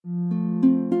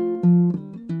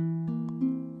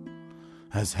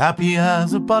As happy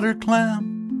as a butter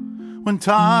clam, when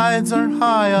tides are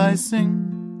high I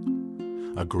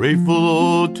sing a grateful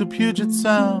ode to Puget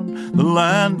Sound, the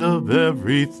land of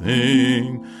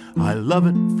everything. I love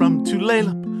it from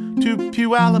Tulalip to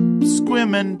Puyallup,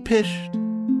 Squim and Pisht,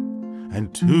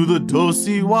 and to the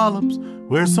Dosey Wallops,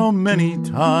 where so many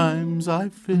times I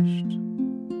fished.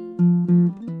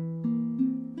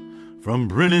 From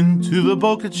Brinnon to the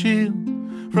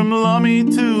Bocacheel, from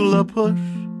Lummi to La Push,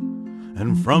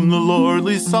 and from the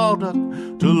lordly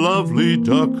Salduck to lovely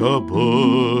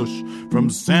Duckabush, from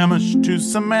Samish to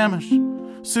Sammamish,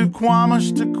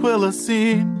 Suquamish to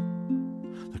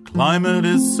Quilcene. The climate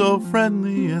is so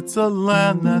friendly, it's a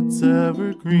land that's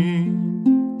evergreen.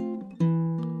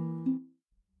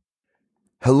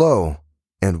 Hello,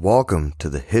 and welcome to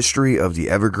the History of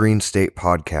the Evergreen State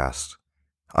podcast.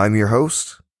 I'm your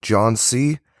host, John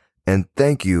C., and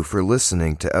thank you for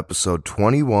listening to episode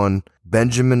 21,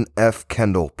 Benjamin F.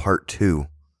 Kendall, Part 2.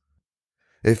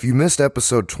 If you missed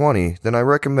episode 20, then I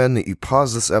recommend that you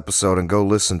pause this episode and go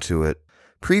listen to it.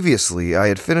 Previously, I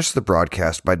had finished the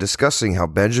broadcast by discussing how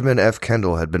Benjamin F.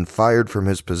 Kendall had been fired from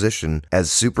his position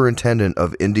as Superintendent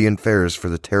of Indian Affairs for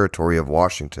the Territory of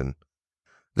Washington.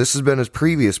 This has been his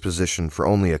previous position for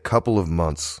only a couple of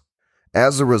months.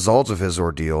 As a result of his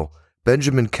ordeal,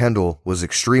 Benjamin Kendall was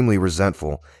extremely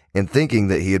resentful, and thinking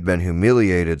that he had been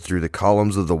humiliated through the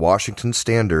columns of the Washington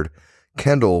Standard,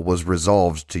 Kendall was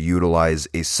resolved to utilize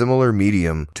a similar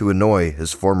medium to annoy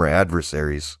his former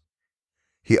adversaries.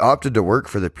 He opted to work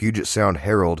for the Puget Sound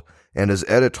Herald, and his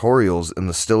editorials in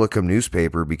the Steilacoom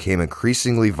newspaper became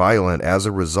increasingly violent as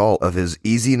a result of his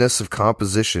easiness of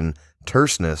composition,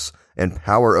 terseness, and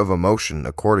power of emotion,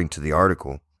 according to the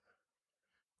article.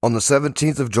 On the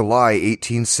 17th of July,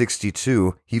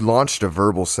 1862, he launched a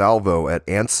verbal salvo at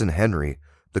Anson Henry.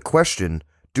 The question,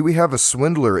 "Do we have a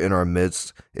swindler in our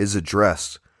midst?" is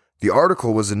addressed. The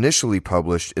article was initially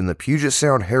published in the Puget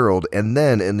Sound Herald and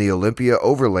then in the Olympia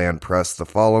Overland Press the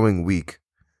following week.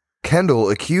 Kendall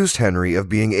accused Henry of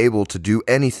being able to do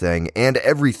anything and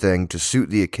everything to suit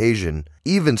the occasion,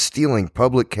 even stealing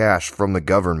public cash from the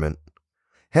government.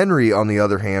 Henry, on the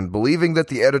other hand, believing that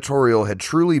the editorial had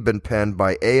truly been penned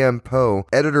by A.M. Poe,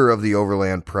 editor of the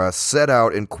Overland Press, set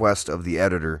out in quest of the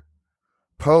editor.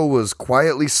 Poe was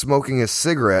quietly smoking a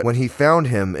cigarette when he found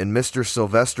him in Mr.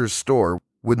 Sylvester's store.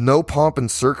 With no pomp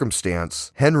and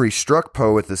circumstance, Henry struck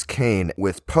Poe with his cane,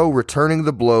 with Poe returning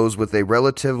the blows with a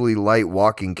relatively light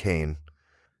walking cane.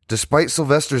 Despite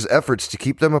Sylvester's efforts to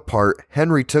keep them apart,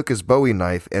 Henry took his Bowie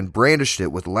knife and brandished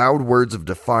it with loud words of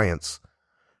defiance.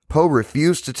 Poe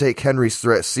refused to take Henry's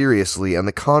threat seriously, and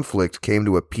the conflict came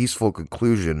to a peaceful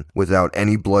conclusion without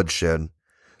any bloodshed.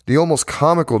 The almost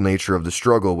comical nature of the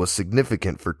struggle was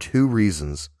significant for two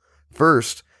reasons.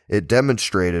 First, it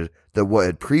demonstrated that what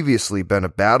had previously been a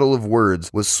battle of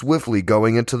words was swiftly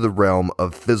going into the realm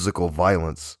of physical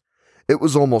violence. It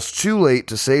was almost too late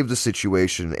to save the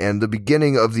situation, and the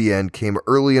beginning of the end came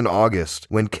early in August,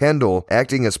 when Kendall,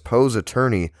 acting as Poe's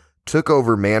attorney, took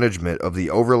over management of the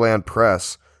Overland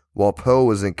Press while Poe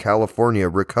was in California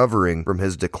recovering from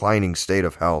his declining state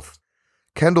of health.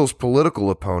 Kendall's political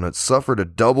opponents suffered a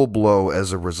double blow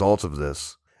as a result of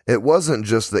this. It wasn't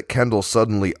just that Kendall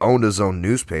suddenly owned his own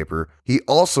newspaper, he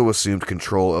also assumed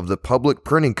control of the public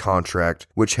printing contract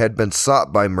which had been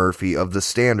sought by Murphy of the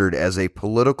Standard as a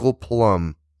political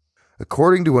plum.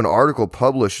 According to an article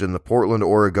published in the Portland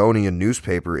Oregonian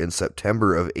newspaper in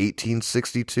September of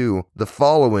 1862, the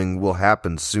following will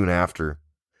happen soon after.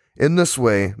 In this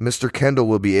way, Mr. Kendall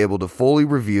will be able to fully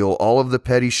reveal all of the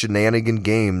petty shenanigan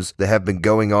games that have been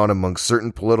going on among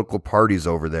certain political parties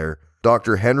over there.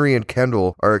 Dr. Henry and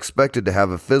Kendall are expected to have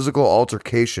a physical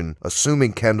altercation,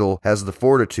 assuming Kendall has the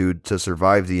fortitude to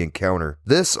survive the encounter.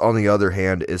 This, on the other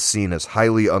hand, is seen as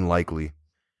highly unlikely.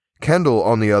 Kendall,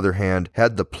 on the other hand,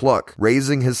 had the pluck,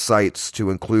 raising his sights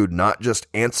to include not just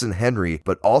Anson Henry,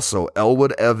 but also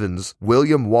Elwood Evans,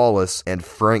 William Wallace, and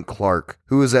Frank Clark,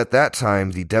 who was at that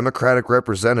time the Democratic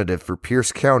representative for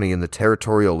Pierce County in the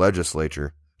territorial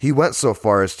legislature. He went so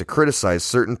far as to criticize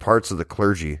certain parts of the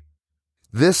clergy.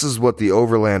 This is what the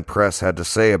Overland Press had to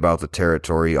say about the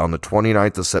territory on the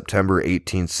 29th of September,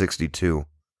 1862.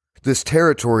 This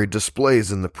territory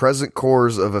displays in the present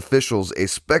corps of officials a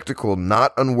spectacle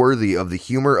not unworthy of the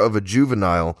humor of a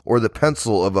juvenile or the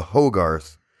pencil of a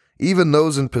Hogarth. Even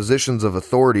those in positions of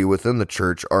authority within the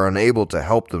church are unable to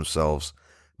help themselves,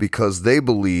 because they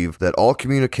believe that all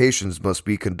communications must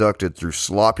be conducted through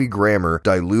sloppy grammar,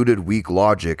 diluted weak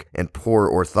logic, and poor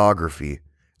orthography.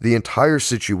 The entire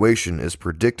situation is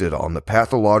predicted on the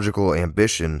pathological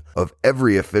ambition of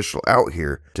every official out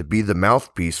here to be the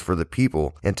mouthpiece for the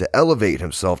people and to elevate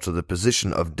himself to the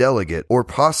position of delegate or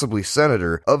possibly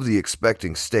senator of the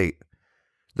expecting state.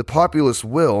 The populace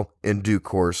will, in due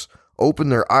course, open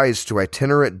their eyes to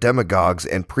itinerant demagogues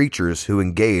and preachers who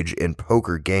engage in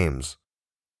poker games.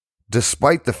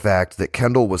 Despite the fact that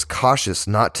Kendall was cautious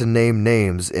not to name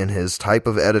names in his type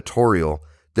of editorial,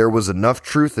 there was enough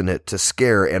truth in it to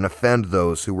scare and offend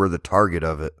those who were the target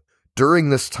of it. During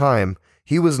this time,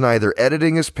 he was neither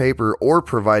editing his paper or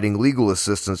providing legal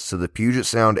assistance to the Puget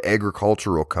Sound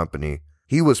Agricultural Company.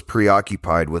 He was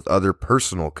preoccupied with other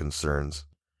personal concerns.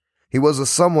 He was a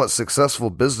somewhat successful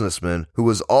businessman who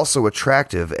was also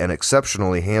attractive and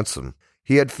exceptionally handsome.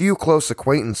 He had few close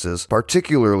acquaintances,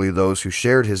 particularly those who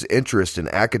shared his interest in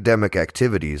academic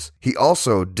activities. He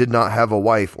also did not have a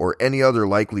wife or any other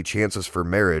likely chances for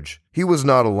marriage. He was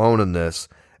not alone in this,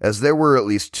 as there were at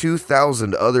least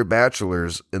 2,000 other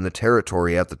bachelors in the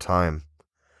territory at the time.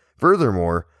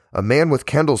 Furthermore, a man with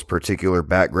Kendall's particular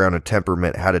background and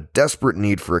temperament had a desperate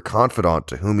need for a confidant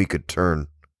to whom he could turn.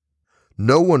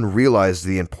 No one realized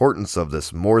the importance of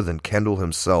this more than Kendall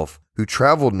himself, who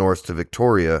traveled north to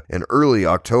Victoria in early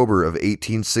October of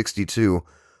 1862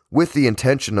 with the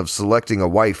intention of selecting a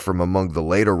wife from among the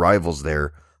late arrivals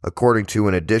there, according to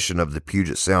an edition of the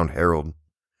Puget Sound Herald.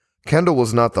 Kendall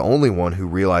was not the only one who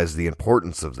realized the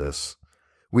importance of this.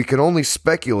 We can only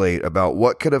speculate about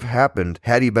what could have happened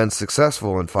had he been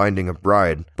successful in finding a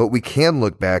bride, but we can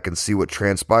look back and see what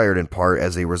transpired in part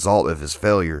as a result of his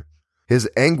failure. His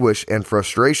anguish and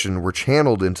frustration were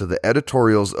channeled into the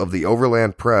editorials of the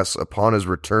Overland Press upon his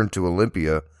return to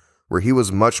Olympia, where he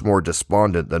was much more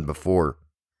despondent than before.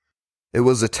 It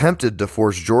was attempted to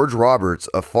force George Roberts,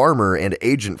 a farmer and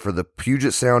agent for the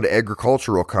Puget Sound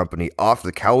Agricultural Company, off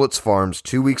the Cowlitz Farms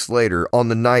 2 weeks later on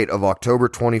the night of October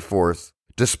 24th.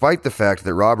 Despite the fact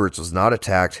that Roberts was not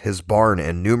attacked, his barn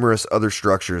and numerous other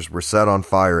structures were set on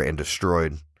fire and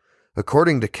destroyed.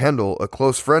 According to Kendall, a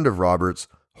close friend of Roberts,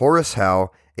 Horace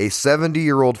Howe, a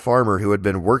 70-year-old farmer who had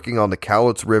been working on the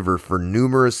Cowlitz River for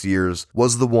numerous years,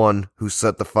 was the one who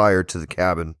set the fire to the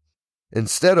cabin.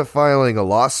 Instead of filing a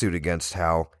lawsuit against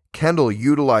Howe, Kendall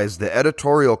utilized the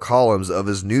editorial columns of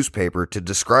his newspaper to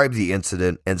describe the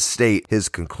incident and state his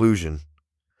conclusion.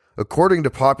 According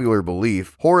to popular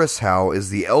belief, Horace Howe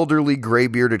is the elderly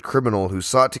gray-bearded criminal who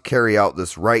sought to carry out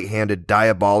this right-handed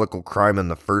diabolical crime in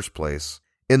the first place.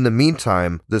 In the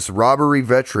meantime, this robbery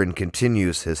veteran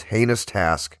continues his heinous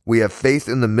task. We have faith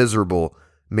in the miserable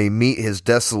may meet his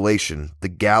desolation, the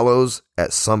gallows,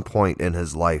 at some point in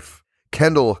his life.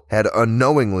 Kendall had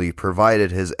unknowingly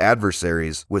provided his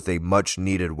adversaries with a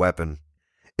much-needed weapon.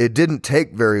 It didn't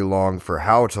take very long for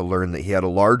Howe to learn that he had a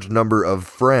large number of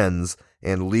friends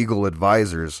and legal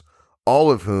advisors,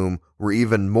 all of whom were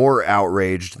even more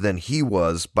outraged than he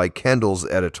was by Kendall's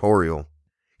editorial.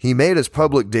 He made his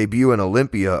public debut in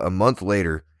Olympia a month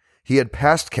later. He had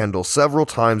passed Kendall several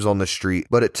times on the street,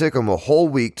 but it took him a whole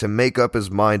week to make up his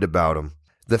mind about him.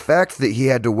 The fact that he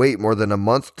had to wait more than a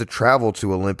month to travel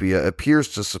to Olympia appears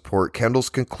to support Kendall's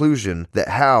conclusion that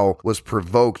Howe was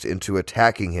provoked into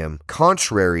attacking him,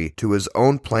 contrary to his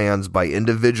own plans by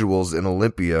individuals in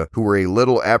Olympia who were a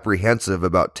little apprehensive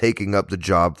about taking up the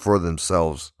job for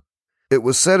themselves. It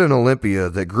was said in Olympia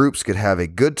that groups could have a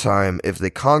good time if they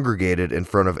congregated in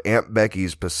front of Aunt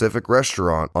Becky's Pacific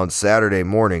Restaurant on Saturday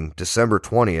morning, December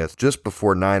 20th, just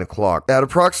before 9 o'clock. At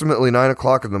approximately 9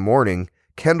 o'clock in the morning,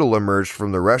 Kendall emerged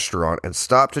from the restaurant and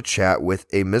stopped to chat with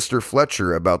a Mr.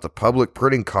 Fletcher about the public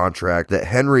printing contract that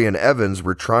Henry and Evans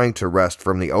were trying to wrest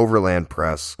from the Overland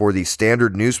Press for the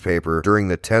Standard newspaper during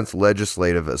the 10th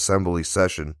Legislative Assembly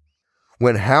session.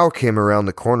 When Howe came around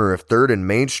the corner of 3rd and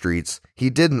Main Streets,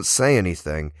 he didn't say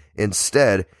anything.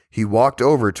 Instead, he walked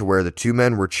over to where the two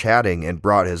men were chatting and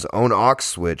brought his own ox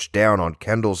switch down on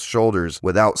Kendall's shoulders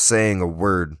without saying a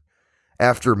word.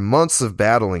 After months of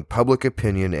battling public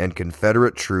opinion and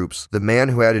Confederate troops, the man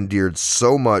who had endured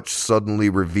so much suddenly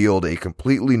revealed a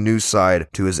completely new side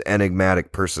to his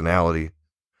enigmatic personality.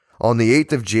 On the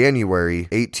 8th of January,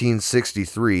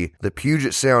 1863, the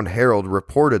Puget Sound Herald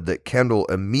reported that Kendall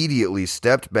immediately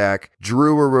stepped back,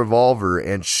 drew a revolver,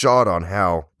 and shot on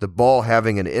Howe, the ball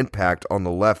having an impact on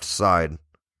the left side.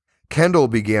 Kendall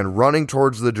began running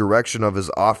towards the direction of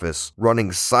his office,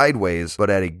 running sideways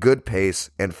but at a good pace,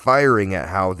 and firing at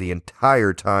Howe the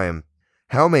entire time.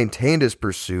 Howe maintained his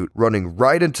pursuit, running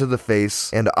right into the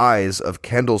face and eyes of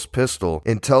Kendall's pistol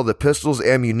until the pistol's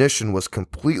ammunition was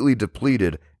completely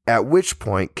depleted, at which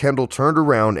point Kendall turned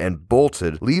around and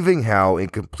bolted, leaving Howe in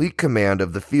complete command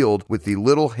of the field with the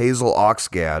little Hazel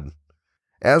Oxgad.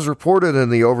 As reported in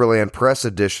the Overland Press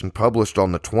edition published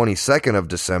on the 22nd of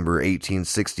December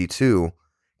 1862,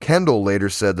 Kendall later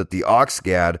said that the ox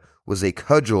gad was a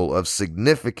cudgel of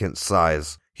significant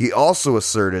size. He also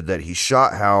asserted that he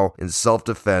shot Howe in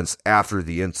self-defense after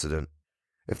the incident.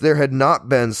 If there had not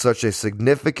been such a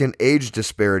significant age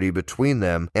disparity between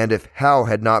them, and if Howe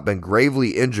had not been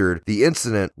gravely injured, the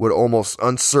incident would almost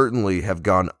uncertainly have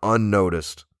gone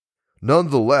unnoticed.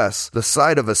 Nonetheless, the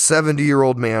sight of a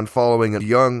 70-year-old man following a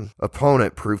young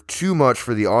opponent proved too much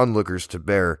for the onlookers to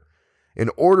bear. In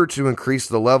order to increase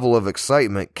the level of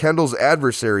excitement, Kendall's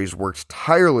adversaries worked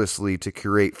tirelessly to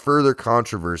create further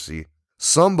controversy.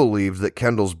 Some believed that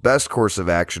Kendall's best course of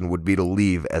action would be to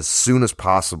leave as soon as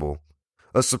possible.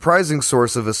 A surprising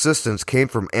source of assistance came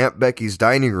from Aunt Becky's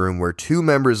dining room, where two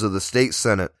members of the state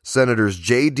Senate, Senators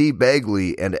J.D.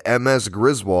 Bagley and M.S.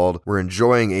 Griswold, were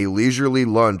enjoying a leisurely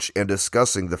lunch and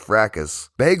discussing the fracas.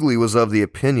 Bagley was of the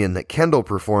opinion that Kendall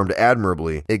performed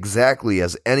admirably, exactly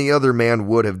as any other man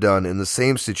would have done in the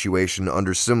same situation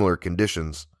under similar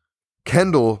conditions.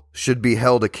 Kendall should be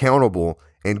held accountable,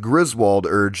 and Griswold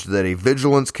urged that a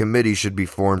vigilance committee should be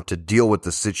formed to deal with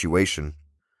the situation.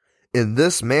 In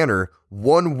this manner,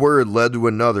 one word led to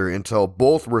another until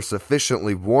both were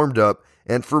sufficiently warmed up,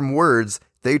 and from words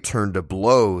they turned to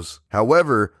blows.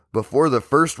 However, before the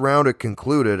first round had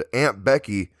concluded, Aunt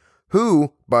Becky,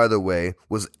 who, by the way,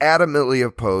 was adamantly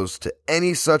opposed to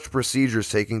any such procedures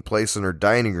taking place in her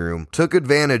dining room, took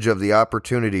advantage of the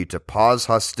opportunity to pause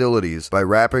hostilities by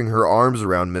wrapping her arms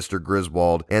around Mr.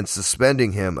 Griswold and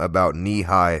suspending him about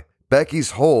knee-high.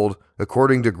 Becky's hold,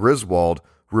 according to Griswold,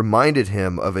 reminded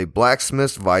him of a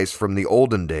blacksmith's vice from the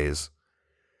olden days.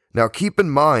 Now keep in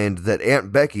mind that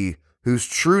Aunt Becky, whose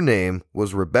true name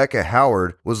was Rebecca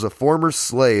Howard, was a former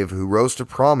slave who rose to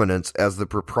prominence as the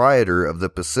proprietor of the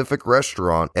Pacific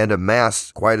Restaurant and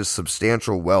amassed quite a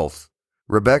substantial wealth.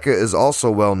 Rebecca is also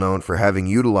well known for having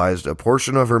utilized a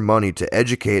portion of her money to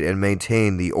educate and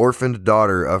maintain the orphaned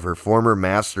daughter of her former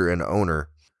master and owner.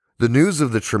 The news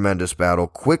of the tremendous battle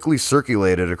quickly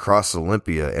circulated across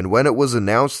Olympia, and when it was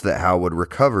announced that Howe would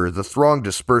recover, the throng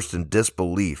dispersed in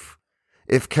disbelief.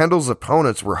 If Kendall's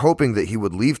opponents were hoping that he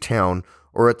would leave town,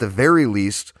 or at the very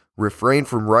least, refrain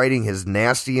from writing his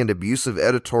nasty and abusive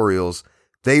editorials,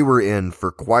 they were in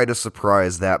for quite a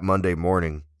surprise that Monday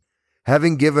morning.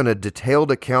 Having given a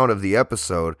detailed account of the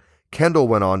episode, Kendall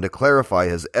went on to clarify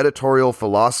his editorial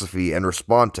philosophy and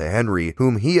respond to Henry,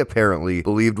 whom he apparently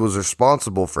believed was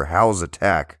responsible for Howe's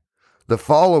attack. The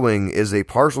following is a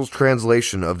partial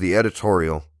translation of the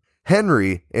editorial.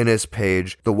 Henry, in his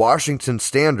page, The Washington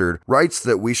Standard, writes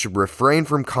that we should refrain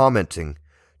from commenting.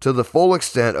 To the full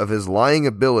extent of his lying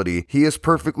ability, he is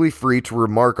perfectly free to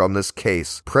remark on this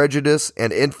case, prejudice,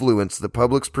 and influence the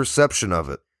public's perception of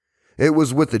it. It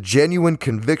was with a genuine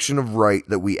conviction of right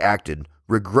that we acted,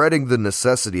 regretting the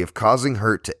necessity of causing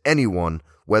hurt to anyone,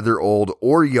 whether old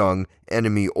or young,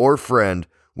 enemy or friend.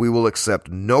 We will accept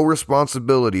no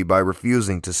responsibility by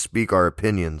refusing to speak our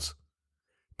opinions.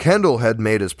 Kendall had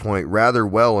made his point rather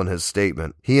well in his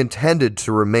statement. He intended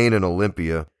to remain in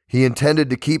Olympia. He intended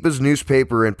to keep his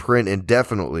newspaper in print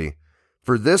indefinitely.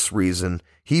 For this reason,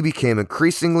 he became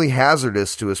increasingly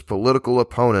hazardous to his political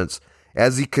opponents,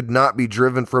 as he could not be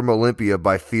driven from Olympia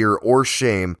by fear or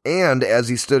shame, and as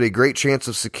he stood a great chance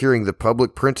of securing the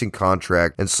public printing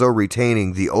contract and so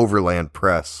retaining the Overland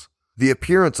Press. The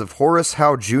appearance of Horace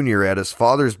Howe Jr. at his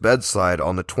father's bedside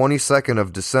on the 22nd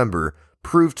of December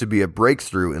proved to be a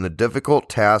breakthrough in the difficult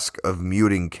task of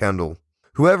muting Kendall.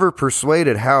 Whoever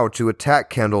persuaded Howe to attack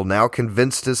Kendall now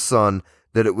convinced his son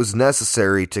that it was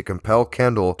necessary to compel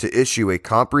Kendall to issue a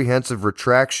comprehensive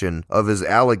retraction of his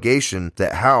allegation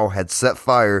that Howe had set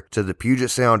fire to the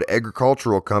Puget Sound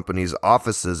Agricultural Company's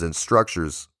offices and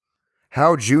structures.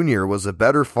 Howe Jr. was a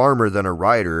better farmer than a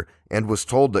writer and was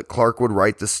told that Clark would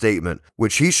write the statement,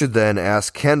 which he should then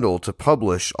ask Kendall to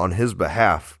publish on his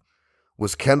behalf.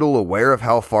 Was Kendall aware of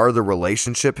how far the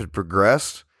relationship had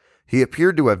progressed? He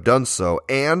appeared to have done so,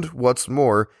 and, what's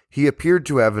more, he appeared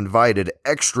to have invited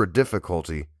extra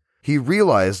difficulty. He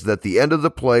realized that the end of the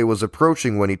play was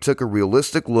approaching when he took a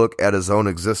realistic look at his own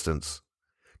existence.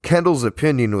 Kendall's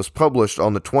opinion was published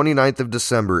on the 29th of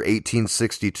December,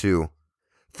 1862.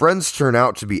 Friends turn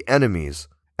out to be enemies.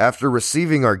 After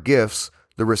receiving our gifts,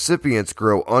 the recipients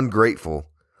grow ungrateful.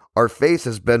 Our faith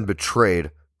has been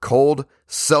betrayed. Cold,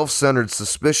 self-centered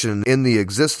suspicion in the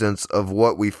existence of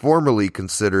what we formerly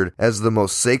considered as the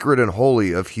most sacred and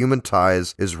holy of human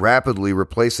ties is rapidly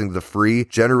replacing the free,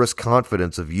 generous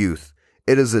confidence of youth.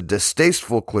 It is a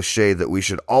distasteful cliché that we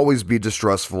should always be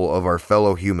distrustful of our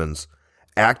fellow humans.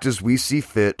 act as we see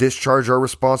fit, discharge our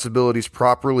responsibilities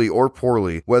properly or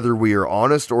poorly, whether we are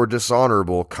honest or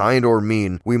dishonorable, kind or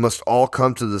mean, we must all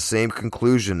come to the same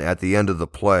conclusion at the end of the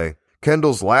play.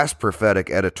 Kendall's last prophetic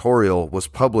editorial was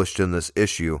published in this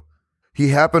issue. He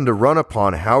happened to run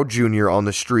upon Howe Jr. on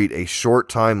the street a short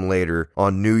time later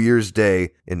on New Year's Day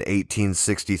in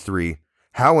 1863.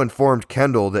 Howe informed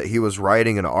Kendall that he was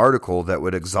writing an article that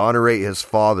would exonerate his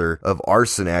father of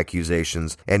arson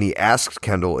accusations, and he asked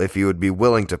Kendall if he would be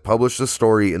willing to publish the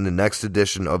story in the next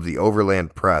edition of the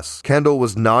Overland Press. Kendall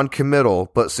was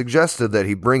non-committal, but suggested that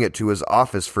he bring it to his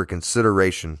office for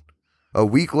consideration. A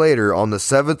week later, on the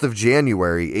 7th of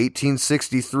January,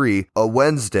 1863, a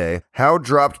Wednesday, Howe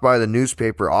dropped by the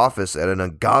newspaper office at an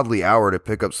ungodly hour to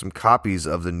pick up some copies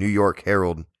of the New York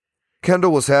Herald.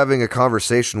 Kendall was having a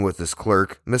conversation with his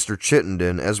clerk, Mr.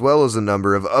 Chittenden, as well as a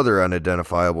number of other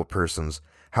unidentifiable persons.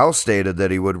 Howe stated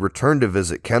that he would return to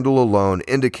visit Kendall alone,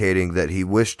 indicating that he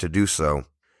wished to do so.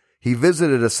 He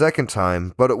visited a second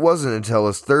time, but it wasn't until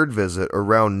his third visit,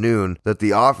 around noon, that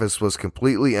the office was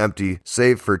completely empty,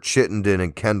 save for Chittenden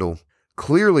and Kendall.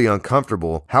 Clearly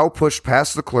uncomfortable, Howe pushed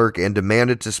past the clerk and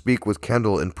demanded to speak with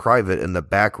Kendall in private in the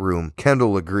back room.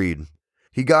 Kendall agreed.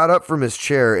 He got up from his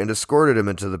chair and escorted him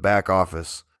into the back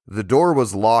office. The door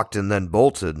was locked and then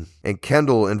bolted, and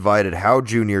Kendall invited Howe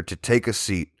Jr. to take a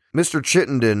seat. Mr.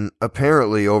 Chittenden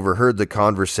apparently overheard the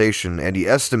conversation, and he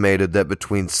estimated that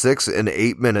between 6 and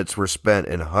 8 minutes were spent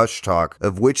in hush talk,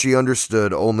 of which he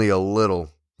understood only a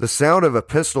little. The sound of a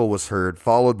pistol was heard,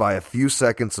 followed by a few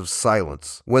seconds of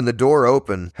silence. When the door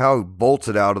opened, Howe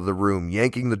bolted out of the room,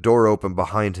 yanking the door open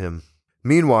behind him.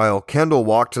 Meanwhile, Kendall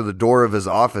walked to the door of his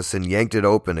office and yanked it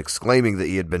open, exclaiming that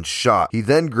he had been shot. He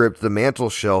then gripped the mantel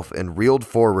shelf and reeled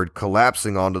forward,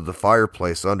 collapsing onto the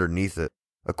fireplace underneath it.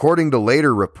 According to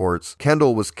later reports,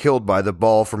 Kendall was killed by the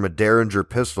ball from a Derringer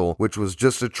pistol, which was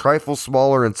just a trifle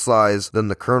smaller in size than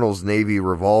the colonel's Navy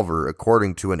revolver,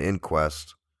 according to an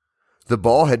inquest. The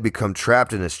ball had become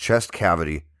trapped in his chest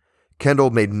cavity.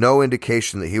 Kendall made no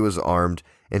indication that he was armed,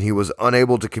 and he was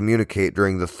unable to communicate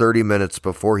during the 30 minutes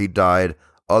before he died,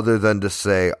 other than to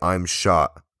say, "I'm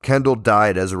shot." Kendall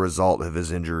died as a result of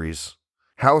his injuries.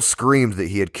 Howe screamed that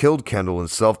he had killed Kendall in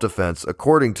self-defense,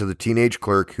 according to the teenage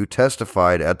clerk who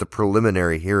testified at the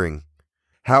preliminary hearing.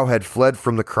 Howe had fled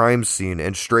from the crime scene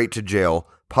and straight to jail,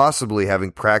 possibly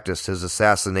having practiced his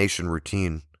assassination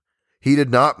routine. He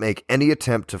did not make any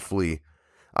attempt to flee.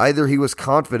 Either he was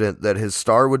confident that his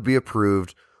star would be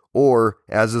approved, or,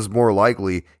 as is more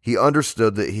likely, he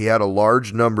understood that he had a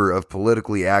large number of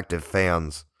politically active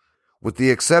fans. With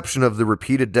the exception of the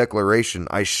repeated declaration,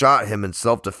 "I shot him in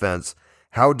self-defense,"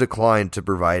 Howe declined to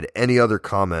provide any other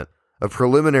comment. A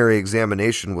preliminary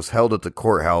examination was held at the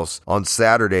courthouse on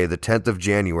Saturday, the 10th of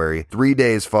January, 3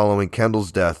 days following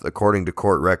Kendall's death, according to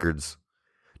court records.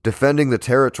 Defending the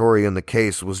territory in the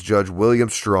case was Judge William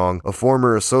Strong, a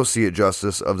former Associate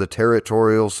Justice of the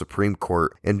Territorial Supreme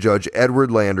Court, and Judge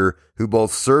Edward Lander, who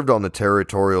both served on the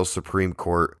Territorial Supreme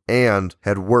Court and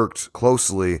had worked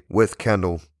closely with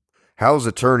Kendall. Howe's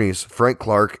attorneys, Frank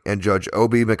Clark and Judge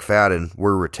O.B. McFadden,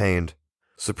 were retained.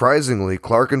 Surprisingly,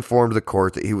 Clark informed the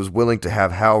court that he was willing to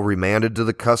have Howe remanded to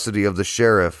the custody of the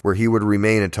sheriff, where he would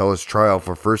remain until his trial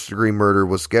for first-degree murder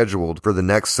was scheduled for the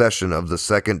next session of the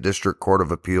 2nd District Court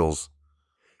of Appeals.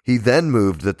 He then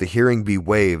moved that the hearing be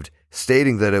waived,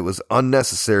 stating that it was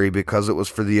unnecessary because it was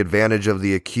for the advantage of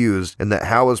the accused and that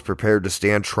Howe was prepared to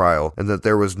stand trial and that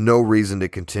there was no reason to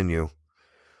continue.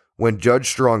 When Judge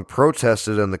Strong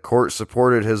protested and the court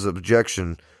supported his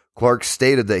objection, Clark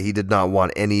stated that he did not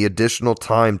want any additional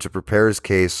time to prepare his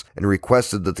case and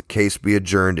requested that the case be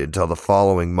adjourned until the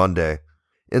following Monday.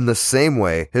 In the same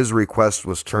way, his request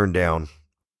was turned down.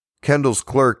 Kendall's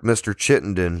clerk, Mr.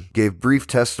 Chittenden, gave brief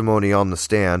testimony on the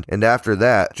stand, and after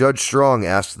that, Judge Strong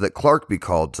asked that Clark be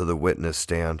called to the witness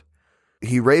stand.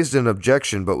 He raised an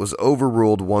objection but was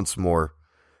overruled once more.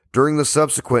 During the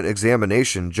subsequent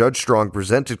examination, Judge Strong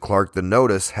presented Clark the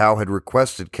notice Howe had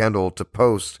requested Kendall to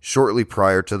post shortly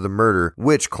prior to the murder,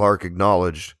 which Clark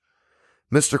acknowledged.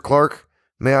 "Mr. Clark,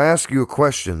 may I ask you a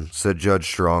question?" said Judge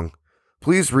Strong.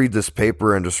 "Please read this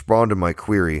paper and respond to my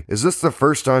query. Is this the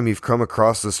first time you've come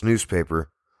across this newspaper?"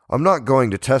 "I'm not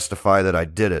going to testify that I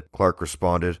did it," Clark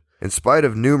responded. In spite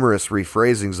of numerous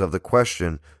rephrasings of the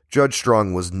question, Judge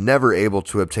Strong was never able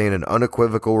to obtain an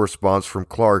unequivocal response from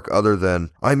Clark other than,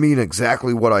 "I mean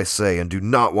exactly what I say and do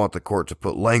not want the court to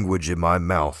put language in my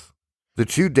mouth." The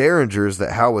 2 Derringers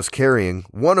that Howe was carrying,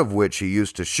 one of which he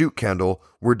used to shoot Kendall,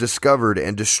 were discovered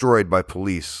and destroyed by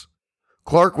police.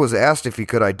 Clark was asked if he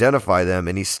could identify them,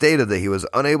 and he stated that he was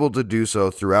unable to do so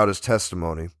throughout his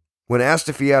testimony. When asked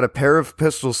if he had a pair of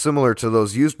pistols similar to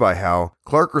those used by Howe,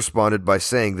 Clark responded by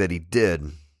saying that he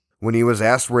did. When he was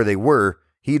asked where they were,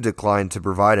 he declined to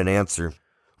provide an answer.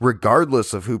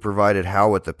 Regardless of who provided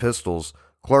Howe with the pistols,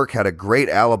 Clark had a great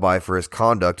alibi for his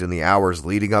conduct in the hours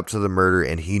leading up to the murder,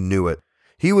 and he knew it.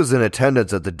 He was in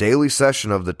attendance at the daily session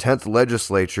of the 10th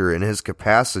Legislature in his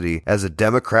capacity as a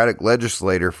Democratic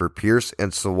legislator for Pierce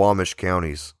and Squamish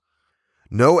counties.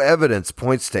 No evidence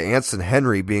points to Anson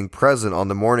Henry being present on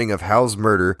the morning of Howe's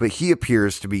murder, but he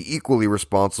appears to be equally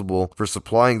responsible for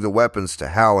supplying the weapons to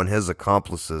Howe and his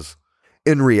accomplices.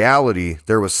 In reality,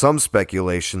 there was some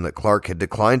speculation that Clark had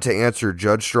declined to answer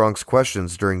Judge Strong's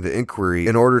questions during the inquiry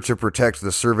in order to protect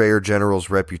the Surveyor General's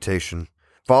reputation.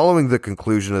 Following the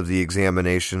conclusion of the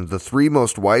examination, the three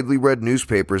most widely read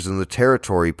newspapers in the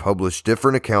territory published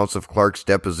different accounts of Clark's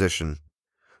deposition.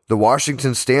 The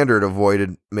Washington Standard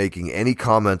avoided making any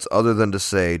comments other than to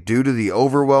say, "Due to the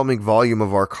overwhelming volume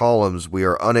of our columns, we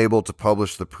are unable to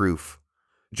publish the proof."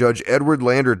 Judge Edward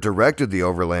Lander directed the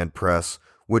Overland Press,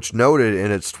 which noted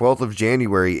in its 12th of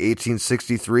January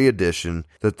 1863 edition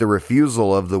that the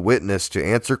refusal of the witness to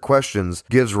answer questions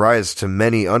gives rise to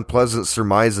many unpleasant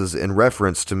surmises in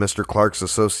reference to Mr. Clark's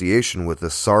association with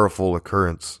this sorrowful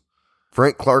occurrence.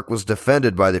 Frank Clark was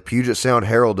defended by the Puget Sound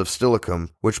Herald of Steilacoom,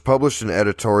 which published an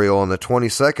editorial on the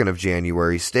 22nd of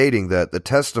January stating that the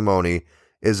testimony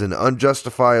is an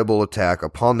unjustifiable attack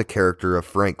upon the character of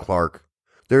Frank Clark.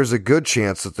 There's a good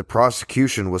chance that the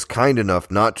prosecution was kind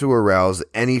enough not to arouse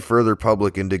any further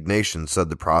public indignation, said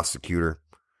the prosecutor.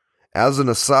 As an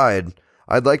aside,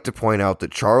 I'd like to point out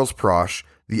that Charles Prosh,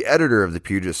 the editor of the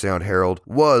Puget Sound Herald,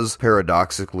 was,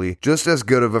 paradoxically, just as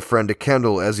good of a friend to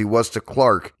Kendall as he was to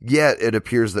Clark, yet it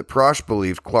appears that Prosh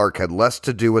believed Clark had less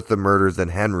to do with the murder than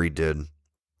Henry did.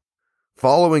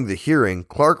 Following the hearing,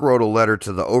 Clark wrote a letter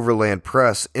to the Overland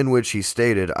Press in which he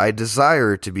stated, "I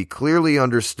desire to be clearly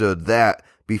understood that,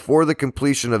 before the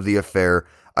completion of the affair,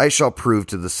 I shall prove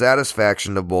to the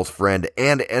satisfaction of both friend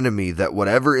and enemy that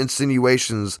whatever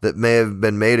insinuations that may have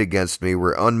been made against me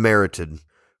were unmerited."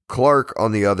 Clark,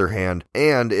 on the other hand,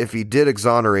 and if he did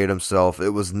exonerate himself, it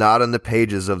was not in the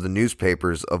pages of the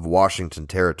newspapers of Washington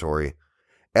Territory.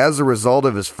 As a result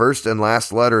of his first and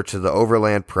last letter to the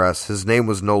Overland Press, his name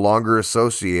was no longer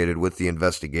associated with the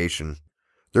investigation.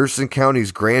 Thurston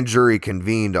County's grand jury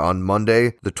convened on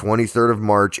Monday, the 23rd of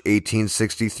March,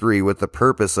 1863, with the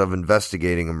purpose of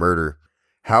investigating a murder.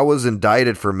 Howe was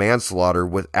indicted for manslaughter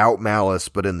without malice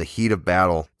but in the heat of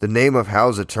battle. The name of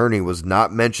Howe's attorney was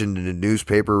not mentioned in the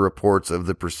newspaper reports of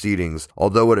the proceedings,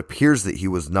 although it appears that he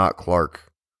was not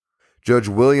Clark. Judge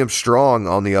William Strong,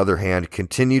 on the other hand,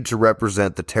 continued to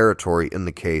represent the territory in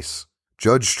the case.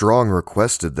 Judge Strong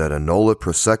requested that a nolle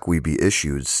prosequi be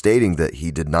issued, stating that he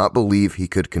did not believe he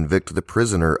could convict the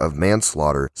prisoner of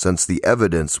manslaughter since the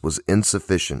evidence was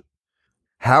insufficient.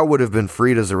 Howe would have been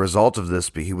freed as a result of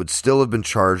this, but he would still have been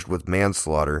charged with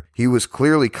manslaughter. He was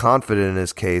clearly confident in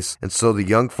his case, and so the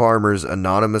Young Farmers'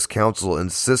 Anonymous Council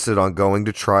insisted on going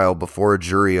to trial before a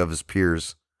jury of his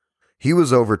peers. He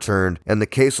was overturned, and the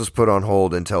case was put on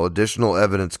hold until additional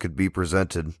evidence could be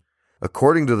presented.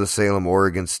 According to the Salem,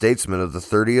 Oregon Statesman of the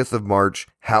 30th of March,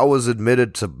 Howe was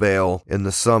admitted to bail in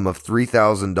the sum of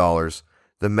 $3,000.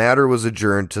 The matter was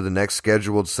adjourned to the next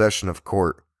scheduled session of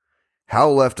court. Howe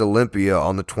left Olympia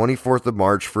on the 24th of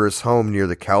March for his home near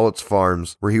the Cowlitz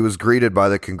Farms, where he was greeted by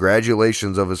the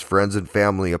congratulations of his friends and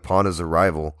family upon his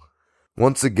arrival.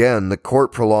 Once again, the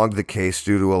court prolonged the case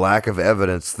due to a lack of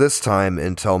evidence, this time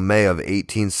until May of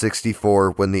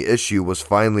 1864, when the issue was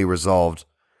finally resolved.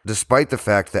 Despite the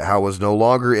fact that Howe was no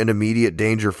longer in immediate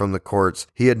danger from the courts,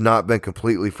 he had not been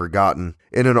completely forgotten.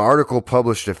 In an article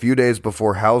published a few days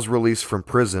before Howe's release from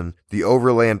prison, the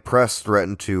Overland Press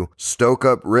threatened to stoke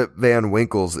up Rip Van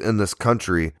Winkles in this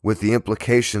country, with the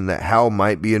implication that Howe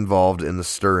might be involved in the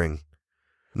stirring.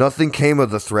 Nothing came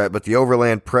of the threat, but the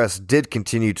Overland Press did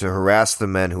continue to harass the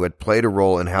men who had played a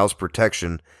role in Howe's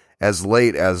protection as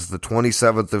late as the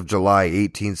 27th of July,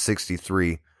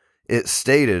 1863. It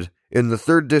stated, "In the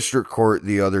 3rd District Court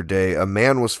the other day, a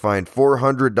man was fined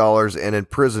 $400 and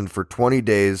imprisoned for 20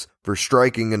 days for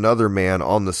striking another man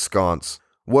on the sconce.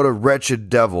 What a wretched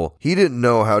devil! He didn't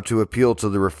know how to appeal to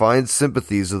the refined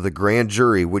sympathies of the grand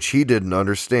jury, which he didn't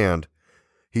understand.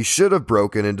 He should have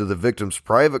broken into the victim's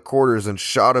private quarters and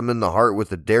shot him in the heart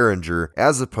with a derringer,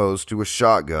 as opposed to a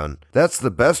shotgun. That's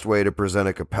the best way to present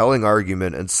a compelling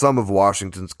argument in some of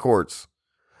Washington's courts."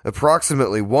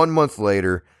 Approximately 1 month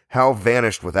later, Howe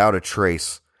vanished without a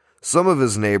trace. Some of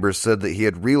his neighbors said that he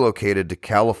had relocated to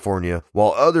California,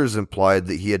 while others implied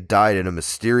that he had died in a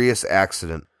mysterious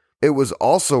accident. It was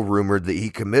also rumored that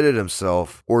he committed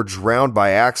himself or drowned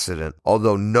by accident,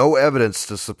 although no evidence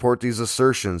to support these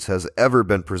assertions has ever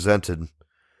been presented.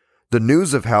 The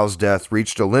news of Howe's death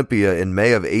reached Olympia in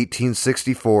May of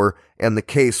 1864, and the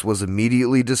case was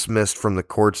immediately dismissed from the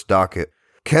court's docket.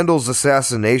 Kendall's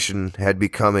assassination had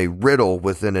become a riddle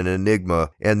within an enigma,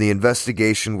 and the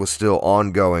investigation was still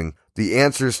ongoing. The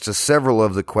answers to several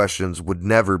of the questions would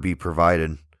never be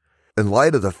provided. In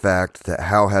light of the fact that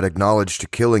Howe had acknowledged to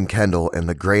killing Kendall and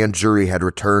the grand jury had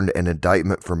returned an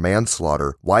indictment for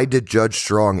manslaughter, why did Judge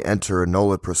Strong enter a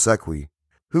nolle prosequi?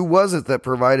 Who was it that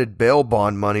provided bail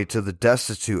bond money to the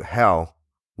destitute Howe?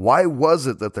 Why was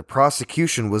it that the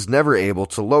prosecution was never able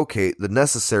to locate the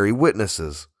necessary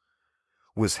witnesses?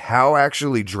 Was Howe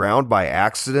actually drowned by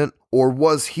accident, or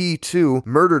was he, too,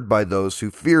 murdered by those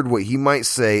who feared what he might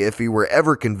say if he were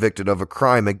ever convicted of a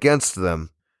crime against them?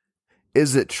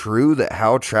 Is it true that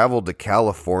Howe traveled to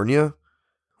California?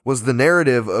 Was the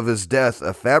narrative of his death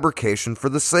a fabrication for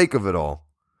the sake of it all?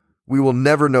 We will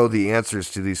never know the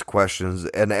answers to these questions,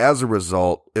 and as a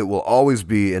result, it will always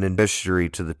be an mystery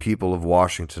to the people of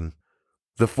Washington.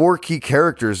 The four key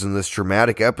characters in this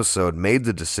dramatic episode made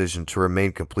the decision to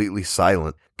remain completely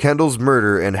silent. Kendall's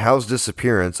murder and Howe's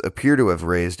disappearance appear to have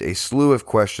raised a slew of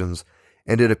questions,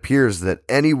 and it appears that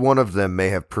any one of them may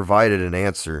have provided an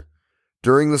answer.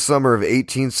 During the summer of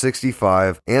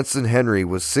 1865, Anson Henry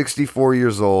was 64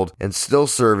 years old and still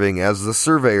serving as the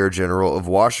Surveyor General of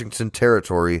Washington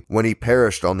Territory when he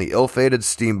perished on the ill-fated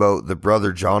steamboat the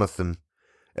Brother Jonathan.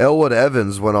 Elwood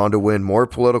Evans went on to win more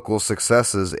political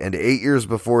successes, and 8 years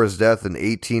before his death in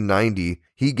 1890,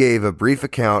 he gave a brief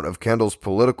account of Kendall's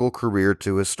political career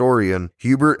to historian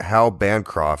Hubert Howe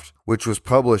Bancroft, which was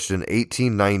published in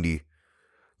 1890.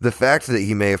 The fact that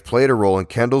he may have played a role in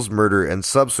Kendall's murder and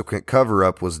subsequent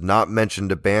cover-up was not mentioned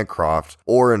to Bancroft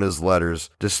or in his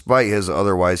letters, despite his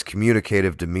otherwise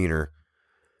communicative demeanor.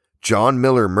 John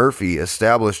Miller Murphy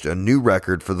established a new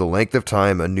record for the length of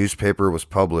time a newspaper was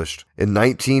published. In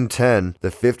 1910, the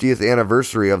 50th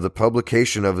anniversary of the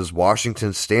publication of his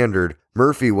Washington Standard,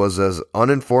 Murphy was as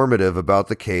uninformative about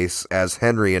the case as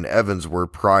Henry and Evans were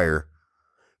prior.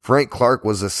 Frank Clark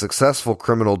was a successful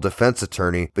criminal defense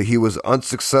attorney, but he was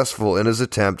unsuccessful in his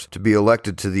attempt to be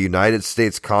elected to the United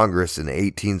States Congress in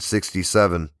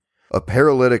 1867. A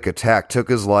paralytic attack took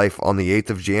his life on the 8th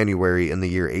of January in the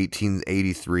year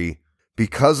 1883.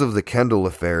 Because of the Kendall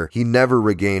affair, he never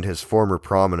regained his former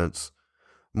prominence.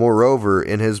 Moreover,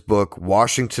 in his book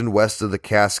Washington West of the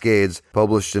Cascades,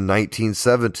 published in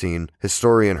 1917,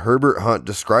 historian Herbert Hunt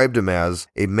described him as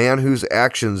a man whose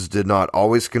actions did not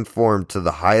always conform to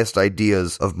the highest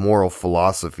ideas of moral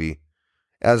philosophy.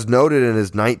 As noted in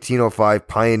his 1905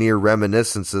 Pioneer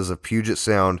Reminiscences of Puget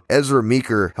Sound, Ezra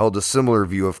Meeker held a similar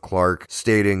view of Clark,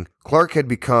 stating, "Clark had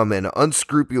become an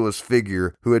unscrupulous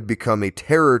figure who had become a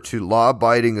terror to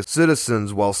law-abiding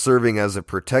citizens while serving as a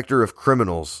protector of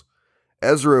criminals."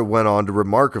 Ezra went on to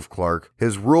remark of Clark,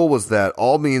 his rule was that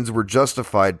all means were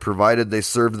justified provided they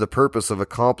served the purpose of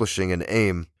accomplishing an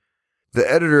aim.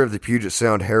 The editor of the Puget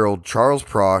Sound Herald, Charles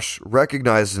Prosh,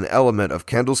 recognized an element of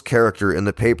Kendall's character in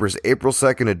the paper's April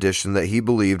 2nd edition that he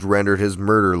believed rendered his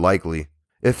murder likely.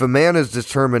 If a man is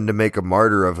determined to make a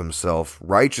martyr of himself,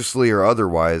 righteously or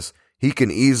otherwise, he can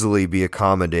easily be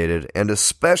accommodated, and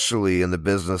especially in the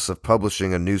business of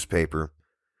publishing a newspaper.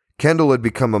 Kendall had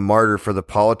become a martyr for the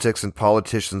politics and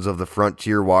politicians of the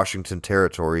frontier Washington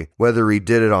Territory, whether he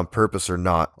did it on purpose or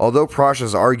not. Although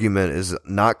Prosh's argument is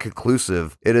not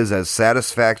conclusive, it is as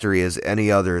satisfactory as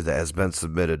any other that has been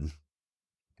submitted.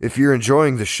 If you're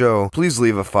enjoying the show, please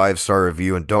leave a 5-star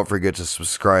review and don't forget to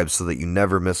subscribe so that you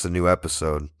never miss a new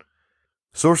episode.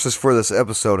 Sources for this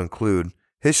episode include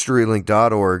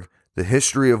HistoryLink.org, The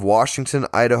History of Washington,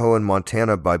 Idaho, and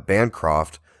Montana by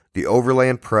Bancroft, The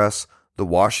Overland Press, The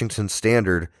Washington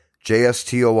Standard,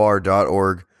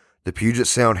 JSTOR.org, the Puget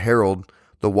Sound Herald,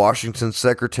 the Washington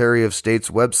Secretary of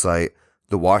State's website,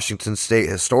 the Washington State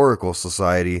Historical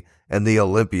Society, and the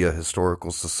Olympia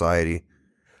Historical Society.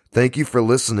 Thank you for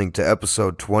listening to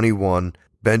Episode 21,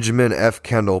 Benjamin F.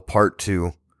 Kendall, Part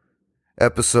 2.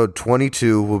 Episode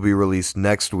 22 will be released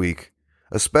next week.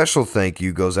 A special thank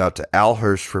you goes out to Al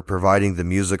Hirsch for providing the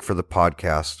music for the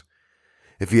podcast.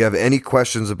 If you have any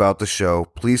questions about the show,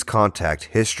 please contact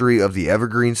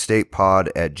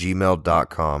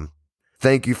historyoftheevergreenstatepod@gmail.com.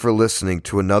 Thank you for listening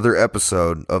to another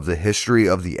episode of the History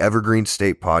of the Evergreen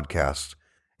State podcast.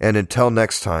 And until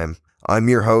next time, I'm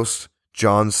your host,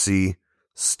 John C.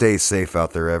 Stay safe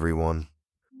out there, everyone.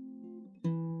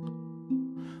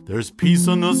 There's peace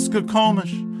on the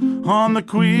Skokomish, on the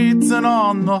Queets, and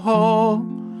on the Hoe.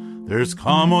 There's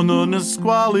Como the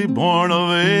Nisqually, born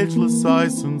of ageless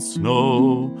ice and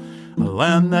snow, a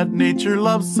land that nature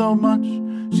loves so much,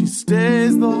 she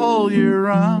stays the whole year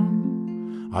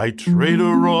round. I'd trade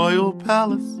a royal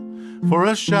palace for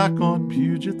a shack on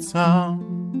Puget Sound.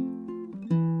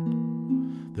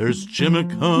 There's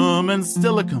Chimicum and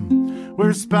Stillicum,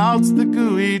 where spouts the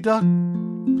gooey duck,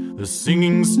 the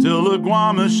singing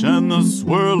Stillaguamish and the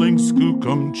swirling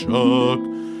Skookumchuck,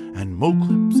 and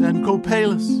Moclips and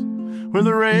Copalis, where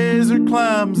the razor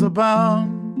clams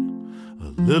abound.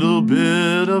 A little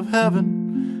bit of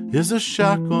heaven is a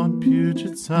shack on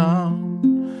Puget Sound.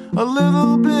 A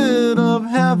little bit of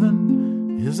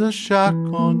heaven is a shack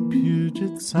on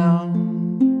Puget Sound.